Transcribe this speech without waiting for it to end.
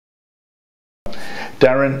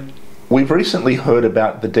Darren, we've recently heard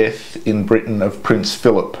about the death in Britain of Prince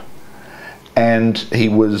Philip, and he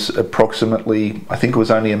was approximately, I think it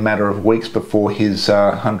was only a matter of weeks before his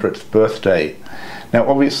 100th birthday. Now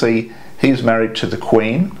obviously he's married to the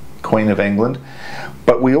Queen of England,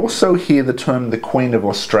 but we also hear the term the Queen of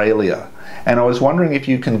Australia, and I was wondering if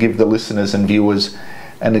you can give the listeners and viewers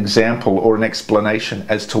an example or an explanation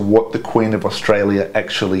as to what the Queen of Australia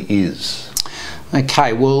actually is.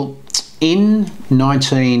 Okay, well, in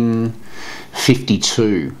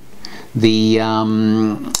 1952, the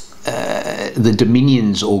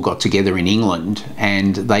Dominions all got together in England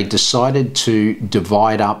and they decided to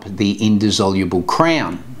divide up the indissoluble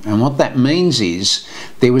crown. And what that means is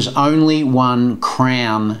there was only one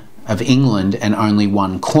crown of England and only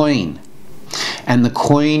one queen. And the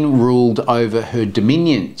Queen ruled over her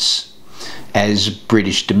dominions as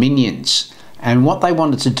British dominions. And what they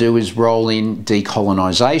wanted to do is roll in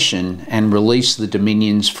decolonisation and release the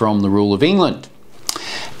dominions from the rule of England.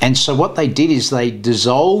 And so what they did is they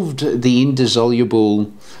dissolved the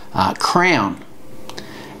indissoluble crown.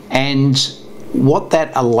 And what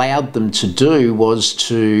that allowed them to do was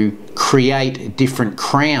to create different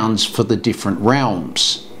crowns for the different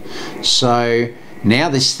realms. So now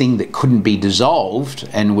this thing that couldn't be dissolved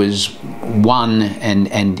and was one and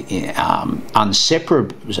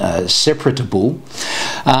separatable,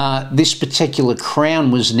 this particular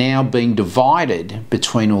crown was now being divided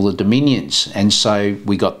between all the dominions. And so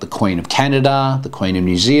we got the Queen of Canada, the Queen of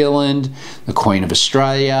New Zealand, the Queen of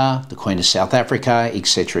Australia, the Queen of South Africa,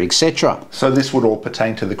 etc., etc. So this would all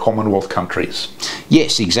pertain to the Commonwealth countries?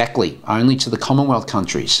 Yes, exactly, only to the Commonwealth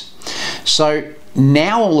countries. So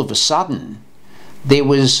now all of a sudden there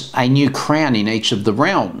was a new crown in each of the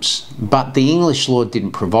realms, but the English law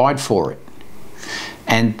didn't provide for it.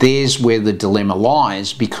 And there's where the dilemma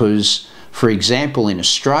lies, because, for example, in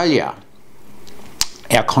Australia,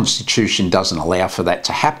 our constitution doesn't allow for that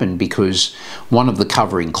to happen, because one of the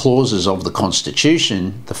covering clauses of the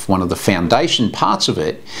constitution, one of the foundation parts of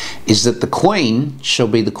it, is that the Queen shall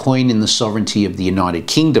be the Queen in the sovereignty of the United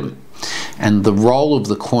Kingdom. And the role of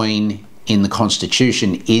the Queen in the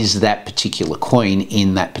Constitution is that particular Queen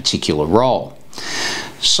in that particular role.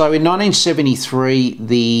 So in 1973,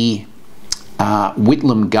 the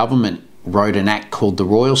Whitlam government wrote an act called the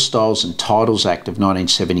Royal Styles and Titles Act of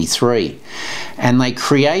 1973, and they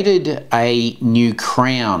created a new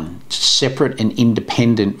crown, separate and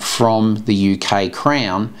independent from the UK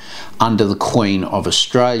crown, under the Queen of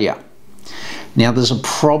Australia. Now there's a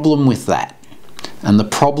problem with that, and the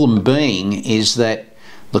problem being is that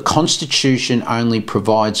the Constitution only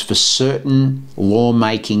provides for certain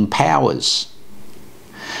lawmaking powers,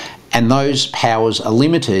 and those powers are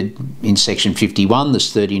limited. In section 51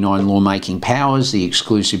 there's 39 lawmaking powers. The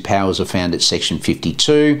exclusive powers are found at section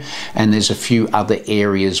 52, and there's a few other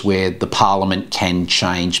areas where the Parliament can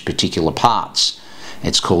change particular parts.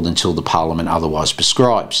 It's called until the Parliament otherwise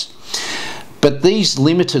prescribes. But these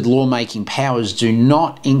limited lawmaking powers do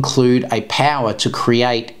not include a power to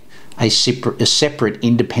create a separate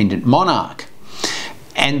independent monarch.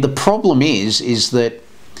 And the problem is that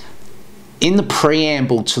in the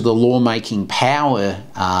preamble to the lawmaking power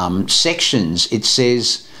sections, it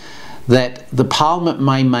says that the Parliament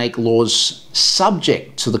may make laws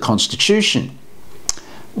subject to the Constitution.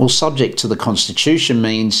 Well, subject to the Constitution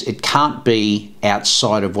means it can't be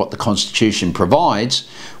outside of what the Constitution provides,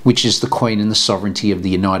 which is the Queen and the sovereignty of the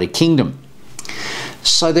United Kingdom.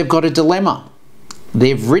 So they've got a dilemma.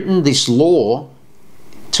 They've written this law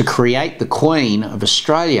to create the Queen of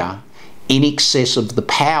Australia in excess of the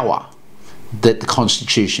power that the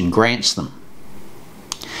Constitution grants them.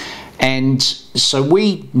 And so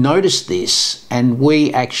we noticed this, and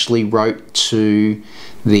we actually wrote to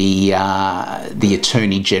the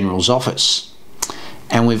Attorney General's office,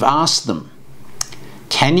 and we've asked them,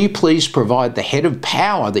 can you please provide the head of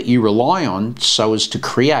power that you rely on so as to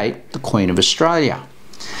create the Queen of Australia?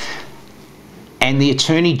 And the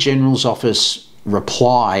Attorney General's office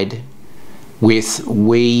replied with,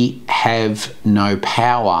 we have no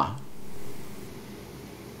power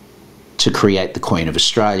to create the Queen of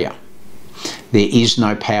Australia. There is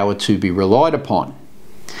no power to be relied upon.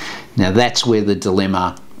 Now that's where the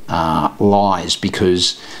dilemma lies,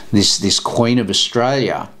 because this Queen of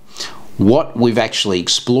Australia, what we've actually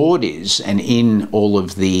explored is, and in all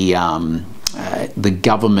of the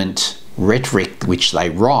government rhetoric which they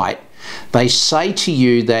write, they say to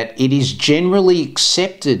you that it is generally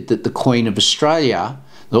accepted that the Queen of Australia,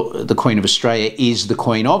 the Queen of Australia is the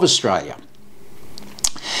Queen of Australia.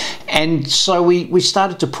 And so we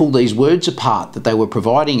started to pull these words apart that they were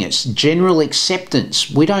providing us. General acceptance.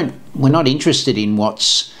 We're not interested in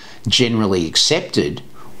what's generally accepted,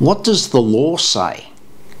 what does the law say?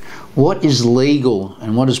 What is legal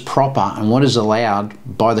and what is proper and what is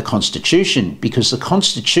allowed by the Constitution? Because the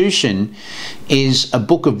Constitution is a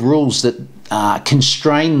book of rules that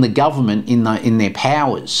constrain the government in their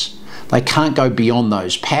powers. They can't go beyond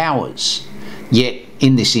those powers, yet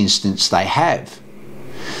in this instance they have.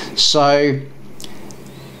 So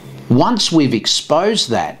once we've exposed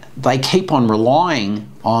that, they keep on relying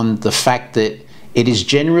on the fact that it is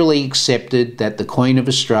generally accepted that the Queen of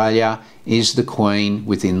Australia is the Queen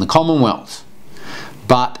within the Commonwealth.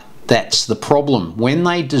 But that's the problem. When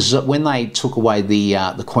they took away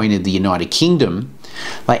the Queen of the United Kingdom,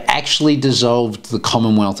 they actually dissolved the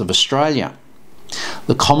Commonwealth of Australia.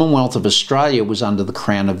 The Commonwealth of Australia was under the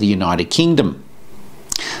Crown of the United Kingdom.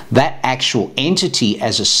 That actual entity,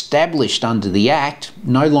 as established under the Act,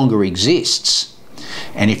 no longer exists.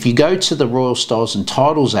 And if you go to the Royal Styles and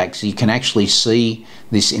Titles Act, you can actually see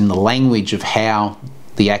this in the language of how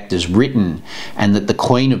the Act is written, and that the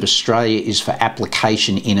Queen of Australia is for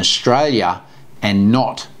application in Australia and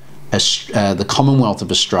not the Commonwealth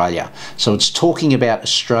of Australia. So it's talking about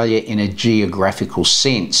Australia in a geographical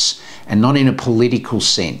sense and not in a political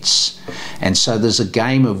sense. And so there's a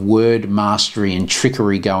game of word mastery and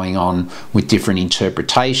trickery going on with different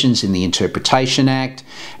interpretations in the Interpretation Act,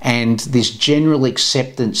 and this general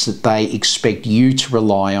acceptance that they expect you to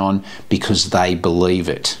rely on because they believe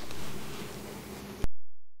it.